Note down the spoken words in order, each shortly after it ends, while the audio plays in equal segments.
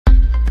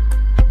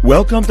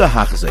Welcome to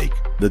Hachzik,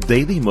 the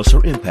Daily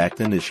Musar Impact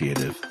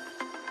Initiative.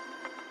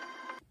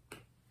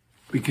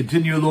 We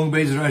continue along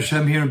Be'ezer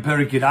Hashem here in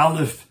Pirkei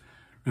Aleph,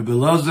 Rebbe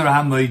Elazar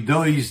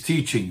HaMoidoi's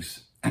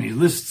teachings, and he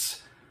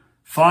lists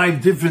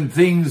 5 different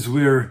things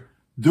where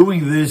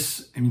doing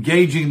this,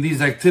 engaging in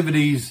these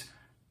activities,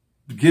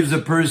 gives a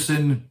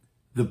person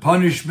the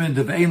punishment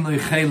of Ein Lo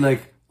Chelek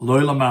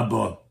L'Olam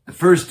Haba. The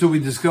first 2 we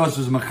discussed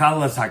was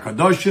Mechalas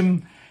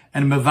HaKadoshim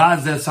and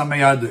Mevazes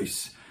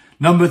HaMeyados.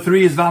 Number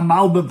 3 is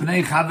V'amalba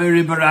Pnei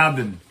Chaveri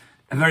Barabim,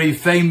 a very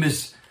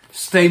famous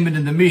statement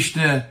in the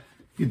Mishnah.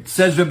 It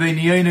says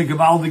Rabbeinu Yonah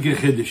Gevaldige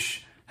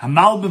Chiddush.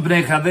 Hamalba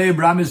Pnei Chaveri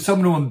Barabim is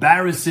someone who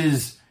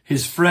embarrasses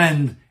his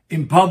friend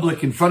in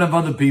public in front of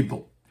other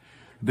people.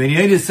 Rabbeinu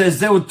Yonah says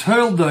Zeu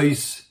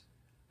Toldos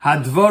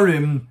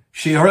Hadvarim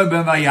She'hora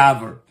Ben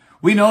Vayaver.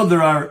 We know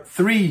there are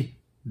 3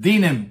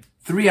 dinim,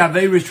 3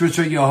 averis which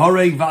are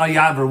Yehoreg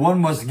Vayaver.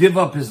 One must give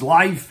up his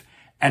life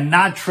and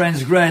not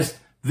transgress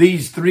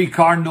these 3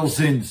 cardinal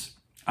sins.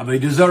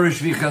 Avodah Zarah,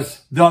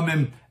 Shvichas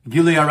Damim,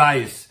 Gilui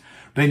Arayis.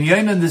 Ben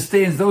Yain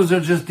understands those are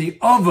just the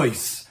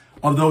avos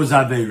of those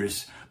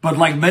averis. But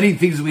like many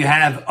things we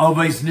have,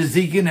 avos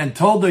Nezikin and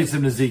Toldos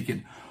of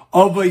Nezikin.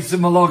 Avos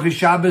of Malach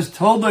Shabbos,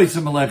 Toldos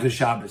of Malach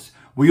Shabbos.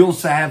 We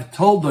also have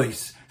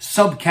Toldos,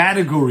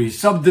 subcategories,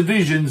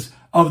 subdivisions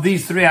of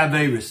these 3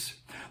 averis.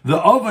 The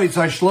avos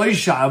are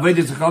Shloisha,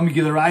 Avodah Zarah,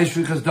 Gilui Arayis,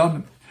 Shvichas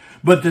Damim.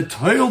 But the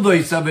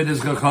Toldos of Avodah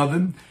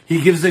Zarah,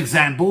 he gives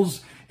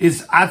examples,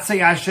 is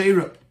Atzei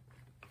Asherah.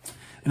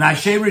 An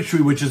Asherah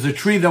tree, which is a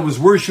tree that was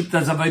worshipped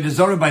as Avodah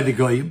Zarah by the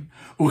Goyim.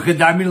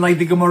 Uchedamin, like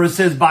the Gemara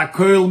says,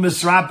 Ba'koil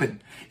Misrapin.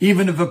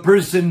 Even if a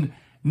person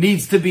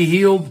needs to be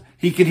healed,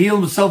 he can heal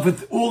himself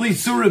with Uli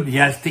Surim. He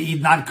has to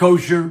eat not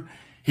kosher.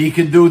 He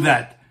can do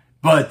that.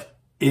 But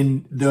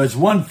there's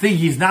one thing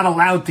he's not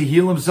allowed to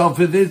heal himself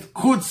with is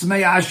Chutz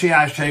Me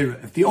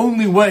Asherah. If the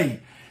only way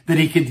that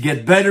he could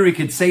get better, he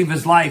could save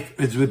his life,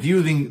 is with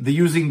using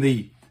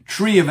the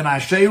tree of an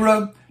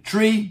Asherah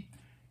tree,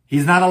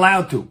 he's not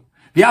allowed to.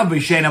 It's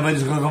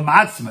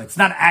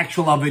not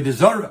actual Avodah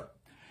Zarah.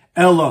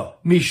 Ella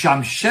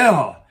misham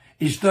sheha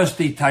is just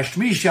the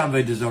tashmisha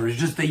Avodah Zarah. It's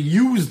just they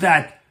use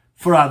that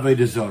for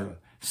Avodah Zarah.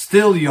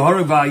 Still,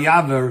 Yehoreg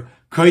Vayaver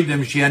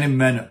koydem she'enim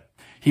mena.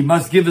 He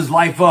must give his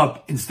life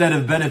up instead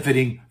of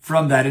benefiting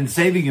from that and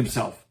saving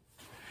himself.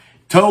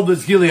 Told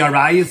us Gilui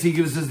Arayis, he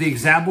gives us the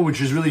example, which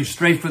is really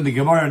straight from the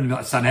Gemara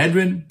in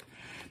Sanhedrin,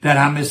 that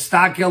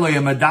hamistakel or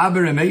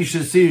yamadaber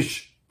emeishes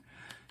ish,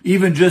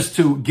 even just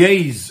to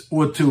gaze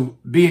or to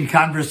be in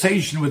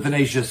conversation with an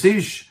eishes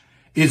ish,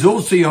 is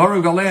also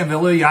Yehoreg Aleim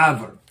V'lo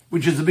Yaver,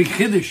 which is a big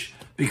chiddush,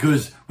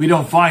 because we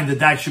don't find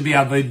that should be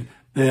the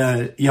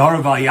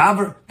Yehoreg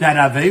Vayaver, that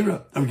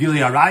Aveira of Gilui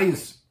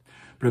Arayis.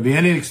 Rabbi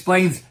Yenin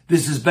explains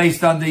this is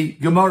based on the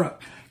Gemara.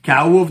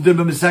 Ka'uv de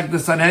b'mesek the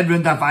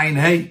Sanhedrin daf ayin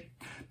hey.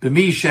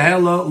 B'mi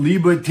shehela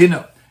liba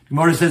tina.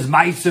 Gemara says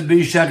Maisa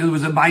b'shechel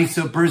was a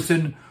Maisa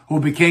person who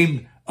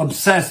became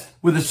obsessed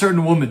with a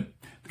certain woman.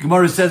 The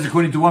Gemara says,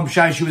 according to one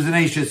Pshai, she was an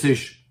Eishes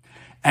Ish.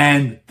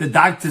 And the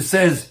doctor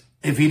says,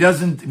 if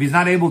he's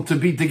not able to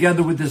be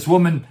together with this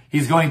woman,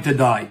 he's going to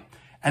die.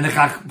 And the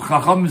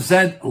Chacham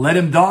said, let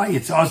him die.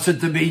 It's also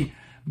to be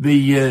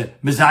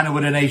Mizana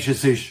with an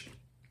Eishes Ish.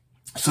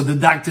 So the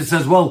doctor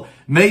says, well,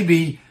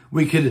 maybe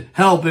we could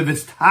help if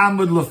it's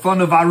Tamud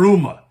Lefon of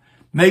Aruma.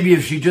 Maybe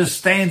if she just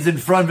stands in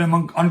front of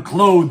him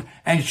unclothed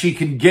and he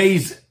can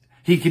gaze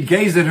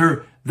at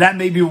her, that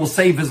maybe will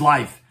save his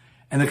life.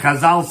 And the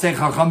Chazal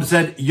Chacham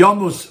said,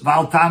 Yomus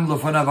Val Tam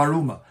Lefanav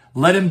Aruma.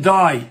 Let him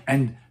die,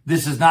 and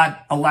this is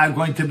not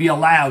going to be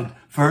allowed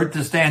for her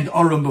to stand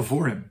Arum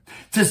before him.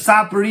 Let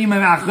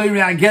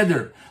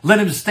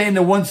him stand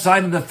on one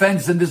side of the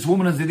fence and this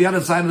woman is on the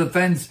other side of the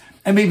fence,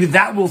 and maybe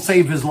that will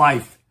save his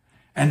life.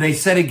 And they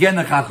said again,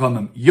 the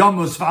Chachamim,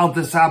 Yomus Val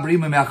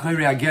Tesabrim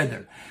Achiri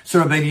Ageder.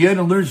 So Rabbeinu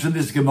Yonah learns from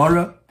this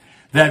Gemara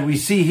that we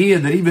see here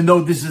that even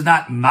though this is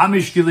not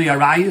Mamish Gilui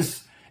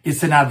Arayis,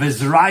 it's an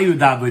Avezrayu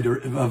of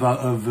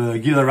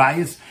Gilui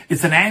Arayis.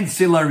 It's an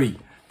ancillary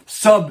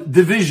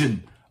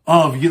subdivision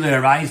of Gilui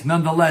Arayis.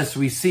 Nonetheless,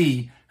 we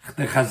see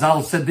the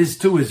Chazal said this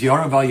too is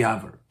Yehoreg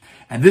Vayaver.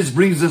 And this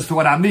brings us to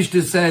what our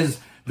Mishnah says,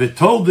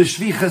 V'tol the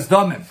Shvichas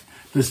Damim.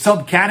 The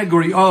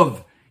subcategory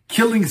of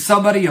killing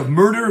somebody, of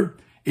murder,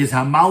 is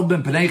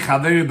Hamalben Pnei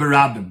Chaveri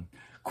Barabim.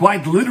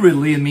 Quite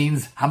literally, it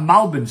means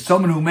Hamalben,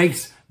 someone who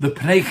makes the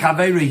Pnei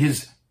Chaveri,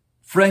 his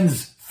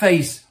friend's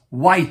face,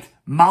 white.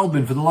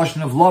 Malbin, for the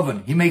lashon of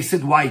Lavan, he makes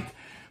it white.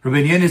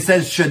 Rabbeinu Yonah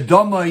says,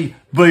 Shadomai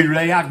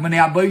B'reach Menei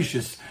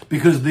Aboishis,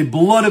 because the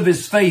blood of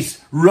his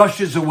face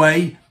rushes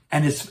away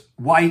and his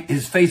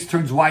face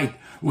turns white.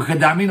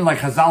 Uchadamin, like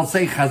Chazal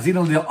say,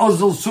 Chazina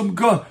li'ozol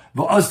sumka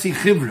v'osi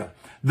chivra.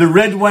 The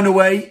red went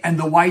away and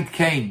the white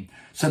came.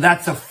 So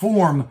that's a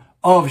form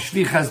of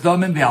Shvichas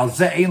Damim ve'al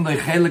zeh ein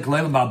lechelek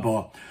le'elam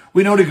haba.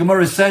 We know the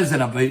Gemara says in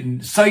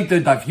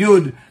Saita Daf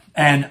Yud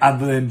and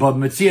in Bab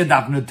Metzia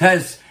Daf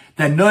Nutes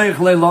that noich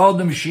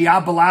le'la'odem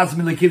shi'ab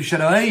al'azmi le'kiv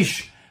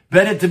shara'ish,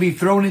 better to be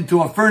thrown into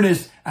a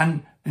furnace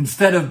and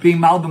instead of being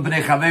malbim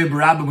b'nei chavei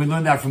b'rabbim. We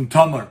learned that from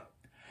Tamar.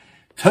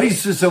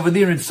 Taisus over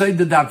there inside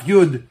the Daf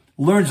Yud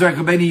learns like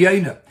Rabbeinu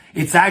Yonah.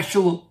 It's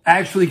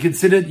actually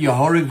considered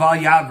Yehorig Val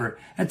Yaver.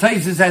 And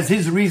Taisus has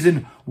his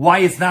reason why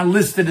it's not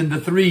listed in the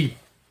three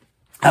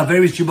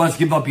Averis you must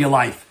give up your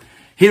life.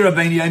 Here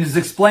Rabbeinu Yonah is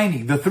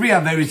explaining the three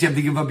Averis you have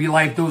to give up your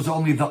life. Those are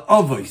only the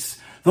Avos.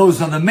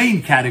 Those are the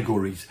main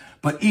categories.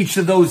 But each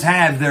of those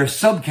have their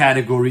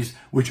subcategories,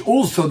 which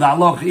also the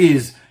halach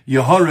is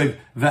Yehorig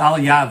Val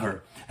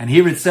Yaver. And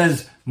here it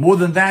says, more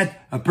than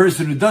that, a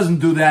person who doesn't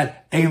do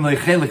that, Ein Lo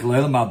Chelik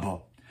Le'olam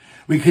Haba.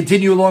 We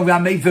continue along with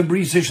Ameifa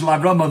Brisa Shel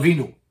Avram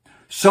Avinu.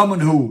 Someone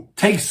who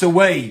takes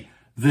away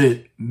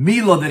the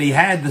milah that he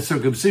had, the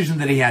circumcision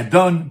that he had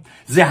done.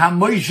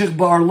 Zehamoishich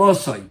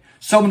ba'arlosai.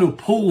 Someone who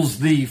pulls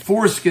the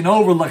foreskin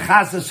over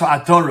lachasas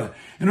ha'atorah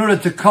in order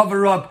to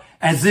cover up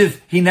as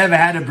if he never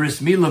had a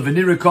bris milah.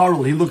 V'nira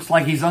karol. He looks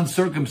like he's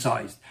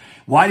uncircumcised.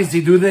 Why does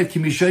he do that?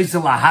 Kimishoyse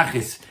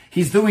lahachis.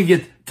 He's doing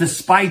it to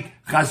spite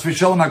Chas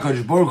v'sholom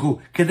HaKadosh Baruch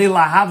Hu kedei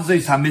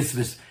lahavzois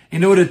hamitzvos,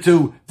 in order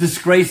to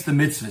disgrace the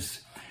mitzvahs.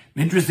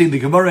 Interesting, the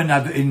Gemara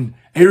in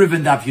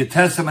Eruvin Daf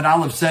Yotesam and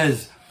Aleph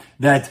says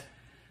that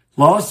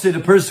last the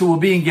person will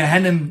be in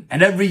Gehenna,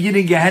 and every Yid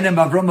in Gehenna,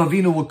 Avram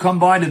Avinu will come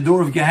by the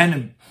door of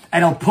Gehenna,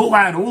 and he'll pull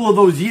out all of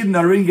those Yidden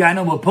that are in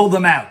Gehenna, will pull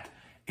them out,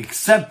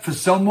 except for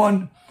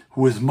someone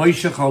who is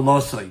Moishech or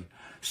Losai,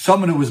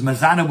 someone who was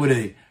Mazana with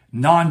a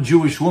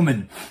non-Jewish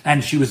woman,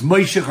 and she was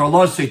Moishech or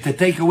Losai to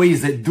take away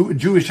his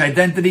Jewish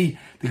identity.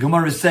 The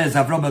Gemara says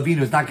Avram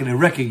Avinu is not going to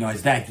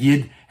recognize that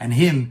Yid, and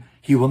him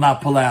he will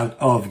not pull out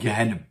of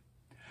Gehenna.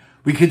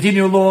 We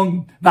continue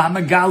along.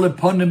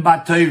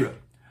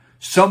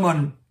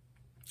 Someone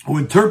who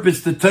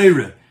interprets the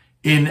Torah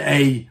in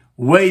a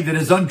way that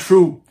is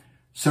untrue.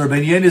 So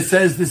Rabbeinu Yonah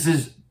says this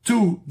is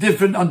two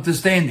different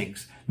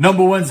understandings.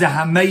 Number one,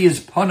 Zehamei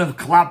panav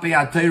klape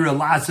HaTorah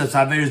la'asas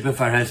averos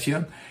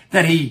befarhesia,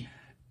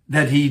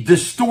 that he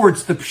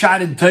distorts the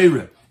pshat in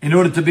Torah in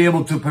order to be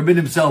able to permit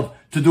himself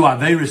to do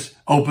averos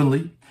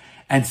openly.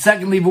 And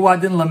secondly,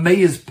 v'wadin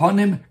lamei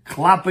panim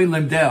klape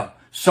lemdeh,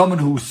 someone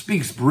who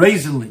speaks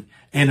brazenly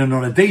in an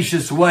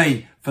audacious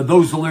way for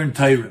those who learn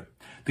Torah.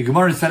 The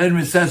Gemara in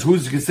Sanhedrin says,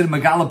 who's considered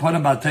Megala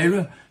Panim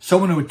Torah?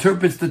 Someone who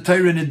interprets the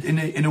Torah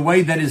in a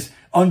way that is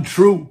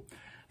untrue.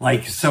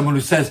 Like someone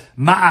who says,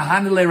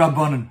 Ma'ahanele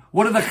Rabbanan,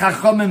 what do the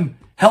Chachamim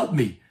help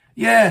me?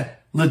 Yeah,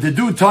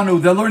 L'dedu Tanu,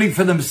 they're learning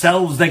for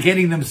themselves, they're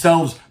getting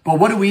themselves, but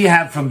what do we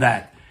have from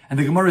that? And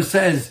the Gemara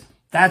says,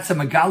 that's a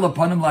Megala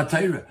Panim La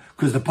Torah,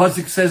 because the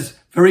Pasuk says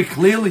very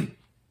clearly,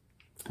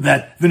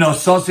 that if there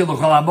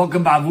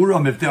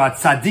are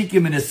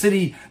tzaddikim in a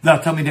city, the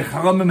Talmidei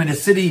Chachamim in a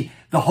city,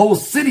 the whole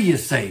city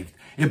is saved.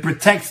 It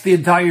protects the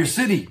entire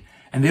city.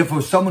 And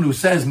therefore someone who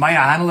says, Maya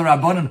Hanel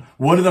Rabbanan,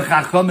 what do the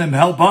Chachamim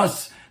help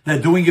us? They're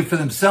doing it for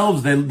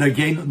themselves. They're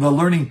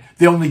learning,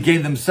 they only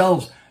gain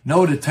themselves.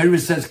 No, the Torah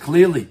says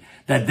clearly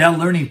that their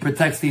learning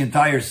protects the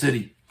entire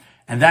city.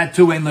 And that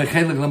too ain't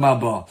lechelik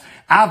l'maba.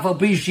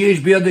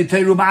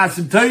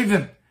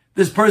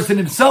 This person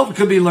himself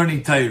could be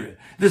learning Torah.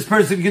 This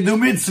person can do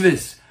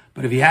mitzvahs.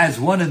 But if he has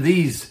one of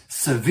these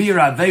severe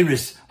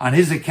averis on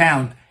his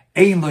account,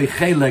 ein lo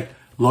chelek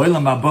lo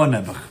ilam haba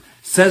nevach.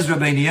 Says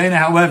Rabbeinu Yonah,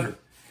 however,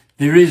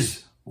 there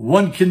is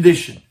one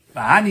condition.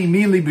 V'hani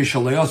mili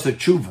b'shaloyasa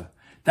tshuva.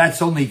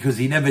 That's only because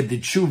he never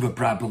did tshuva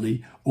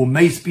properly,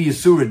 umeis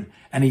b'yisurin,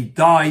 and he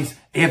dies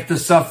after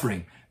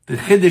suffering. The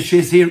chiddush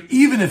is here,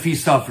 even if he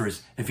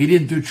suffers, if he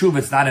didn't do tshuva,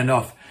 it's not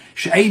enough.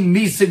 She'ein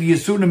misiv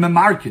yisurin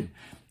memarkin.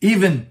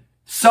 Even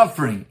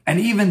suffering and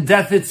even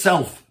death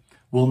itself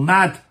will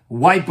not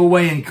wipe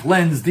away and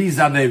cleanse these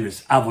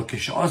averis.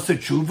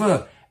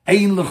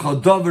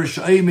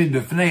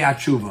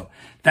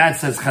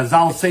 That's as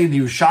Chazal say in the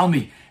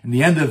Yerushalmi, in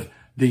the end of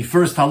the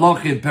first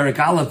halach in Perek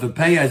Aleph, the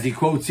Peah, as he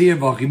quotes here,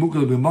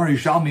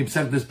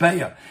 Yerushalmi this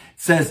Peah, it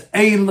says,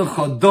 it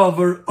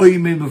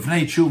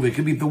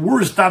could be the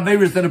worst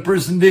averis that a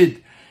person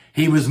did.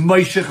 He was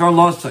Moishech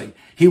Arlosai.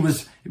 He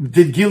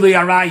did Gilui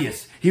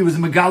Arayis. He was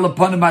Megala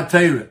Panim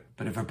HaTorah.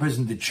 But if a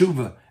person did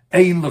tshuva,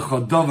 ein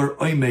lechodover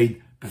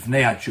oimed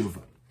b'fnei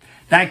tshuva.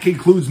 That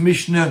concludes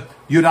Mishnah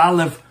Yud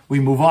Aleph. We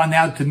move on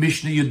now to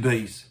Mishnah Yud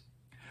Beis.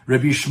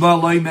 Rabbi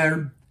Yishmael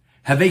Omer,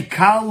 have a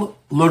kal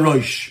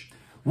l'rosh.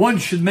 One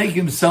should make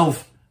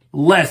himself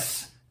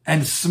less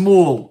and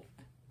small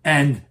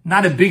and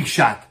not a big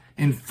shot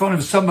in front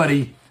of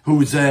somebody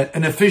who's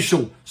an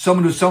official,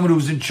 someone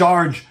who's in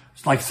charge.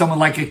 It's like someone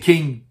like a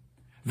king.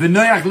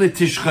 V'noyach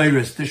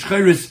l'tishcheres.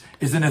 Tishcheres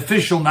is an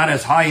official not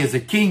as high as a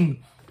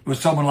king, or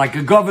someone like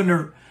a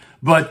governor,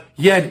 but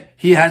yet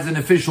he has an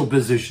official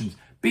position.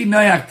 Be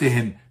noyak to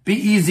him. Be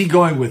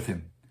easygoing with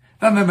him.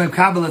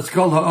 Let's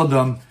call her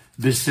Adam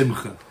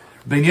v'simcha.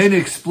 Ben Yonah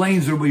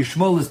explains what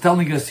Yishmael is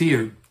telling us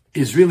here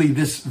is really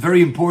this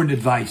very important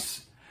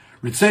advice.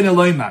 Ritzena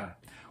loymar.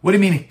 What do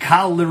you mean,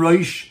 kal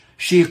l'roish?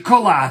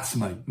 She'ikol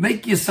ha'atzmai.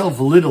 Make yourself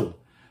little.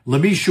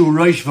 L'mishu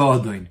roish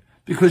v'adoin.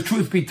 Because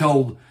truth be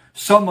told,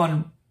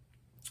 someone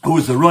who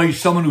is a roish,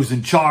 someone who's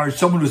in charge,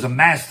 someone who's a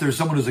master,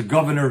 someone who's a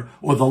governor,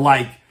 or the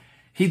like,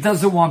 he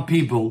doesn't want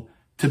people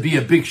to be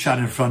a big shot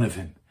in front of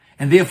him.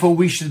 And therefore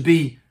we should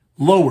be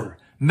lower.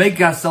 make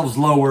ourselves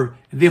lower,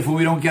 and therefore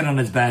we don't get on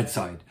his bad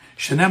side.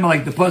 Shenema,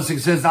 like the pasuk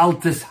says, Al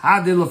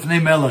tishadil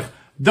lefnei melech.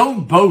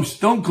 Don't boast,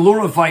 don't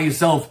glorify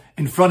yourself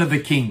in front of a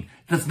king.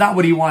 That's not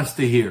what he wants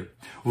to hear.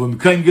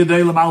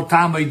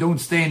 Don't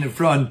stand in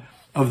front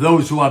of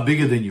those who are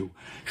bigger than you.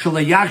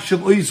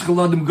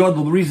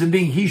 The reason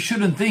being, he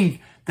shouldn't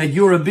think that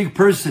you're a big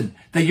person,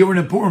 that you're an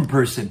important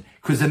person,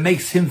 because it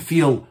makes him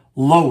feel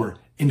lower,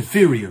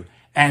 inferior,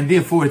 and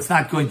therefore it's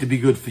not going to be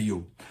good for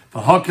you.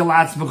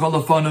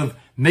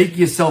 Make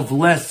yourself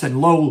less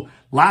and low,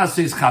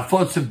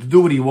 to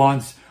do what he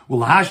wants,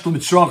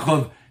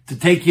 to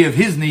take care of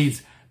his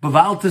needs,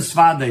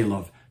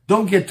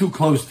 don't get too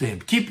close to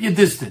him. Keep your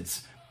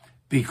distance.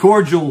 Be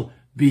cordial,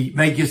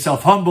 make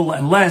yourself humble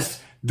and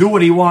less, do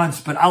what he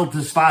wants, but al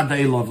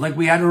tesvadei love. Like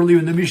we had earlier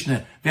in the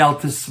Mishnah, al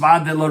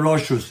tesvadei la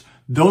roshus.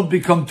 Don't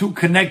become too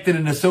connected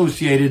and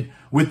associated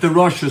with the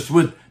roshus,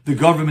 with the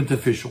government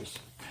officials.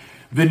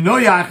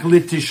 V'noyach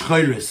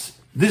litishchayris.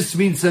 This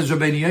means, says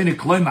Rabbeinu Yoina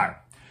Kloimar,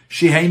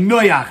 shehei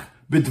noyach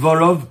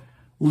b'dvarov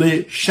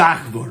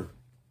l'shachvor.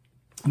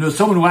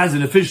 Someone who has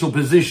an official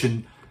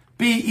position,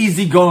 be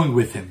easygoing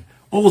with him.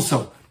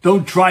 Also,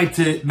 don't try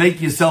to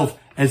make yourself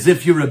as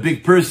if you're a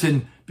big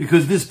person,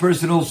 because this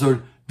person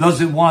also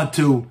doesn't want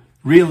to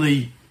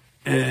really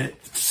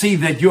see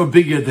that you're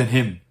bigger than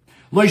him.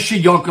 You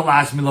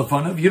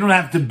don't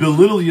have to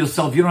belittle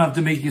yourself. You don't have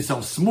to make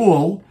yourself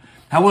small.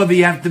 However,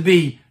 you have to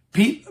be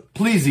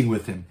pleasing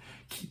with him.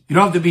 You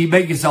don't have to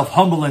make yourself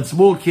humble and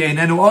small.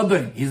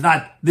 He's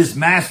not this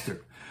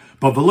master.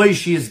 But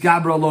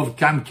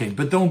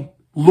don't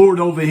lord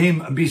over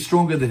him and be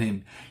stronger than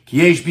him. He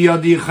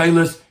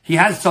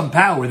has some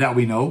power that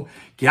we know.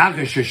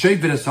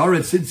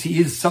 Since he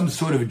is some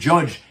sort of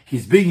judge,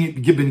 he's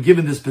been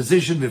given this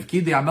position,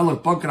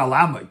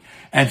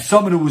 and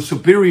someone who was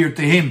superior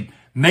to him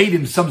made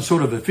him some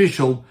sort of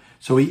official.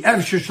 So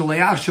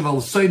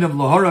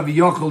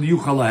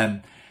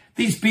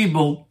these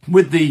people,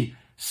 with the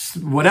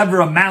whatever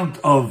amount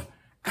of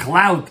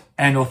clout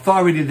and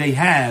authority they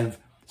have,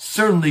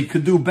 certainly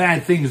could do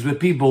bad things with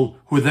people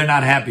who they're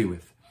not happy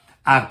with.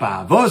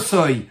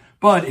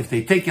 But if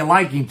they take a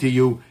liking to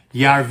you,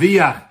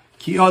 yarviach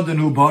ki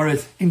adonu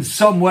baris, in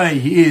some way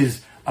he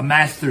is a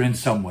master in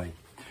some way.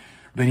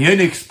 Ben Yechiel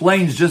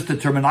explains just the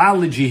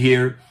terminology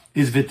here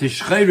is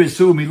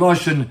v'tishchayresu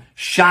miloshen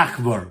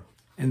shachvar.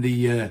 In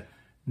the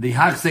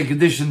Hachzek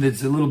edition,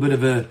 there's a little bit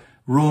of a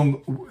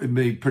wrong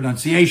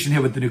pronunciation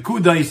here with the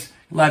nekudais.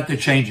 You'll have to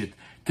change it.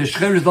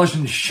 Tishchayres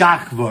loshen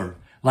shachvar,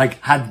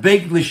 like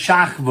hadbek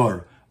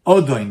l'shachvar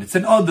odoin. It's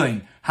an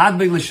odoin.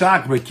 Hadbek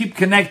l'shachvar. Keep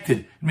connected.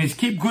 It means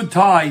keep good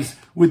ties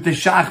with the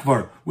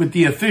shachvar, with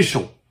the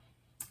official.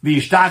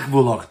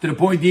 V'yishtachvulach, to the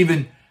point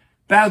even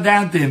bow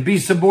down to him, be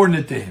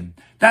subordinate to him.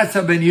 That's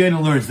how Ben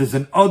Yechiel learns. There's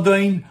an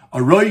odain, a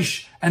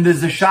roish, and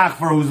there's a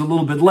shachvar who's a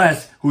little bit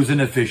less, who's an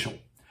official.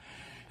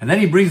 And then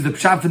he brings the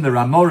pshat from the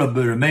Ramora,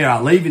 B'Rameir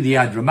Alevi, the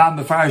Ad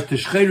Ramah Mefarish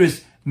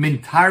Tishcheres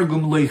min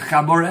targum loy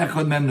chabor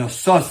echad mem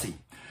nososi.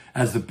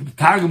 As the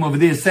targum over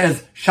there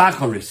says,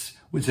 shacharis,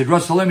 which said,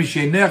 Rosalemi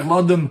she'nech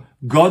lodem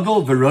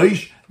godol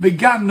v'roish,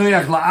 v'gam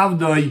noyach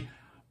la'avdoi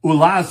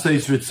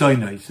ula'asais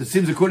ritzoinais. It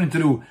seems according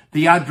to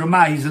the Ad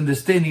Ramah, he's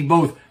understanding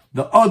both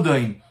the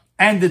odain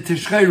and the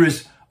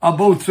tishcheres are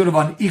both sort of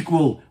on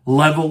equal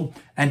level,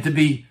 and to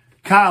be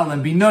kal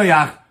and be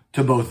noyach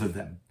to both of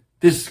them.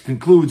 This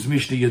concludes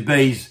Mishnah Yud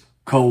Beis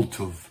Kol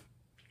Tuv.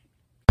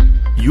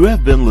 You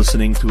have been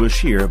listening to a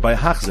shir by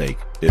Hachzek.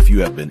 If you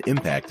have been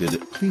impacted,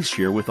 please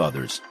share with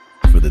others.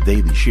 For the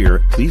daily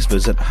shir, please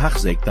visit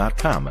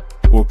Hachzek.com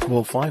or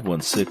call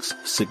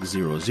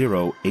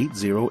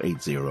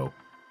 516-600-8080.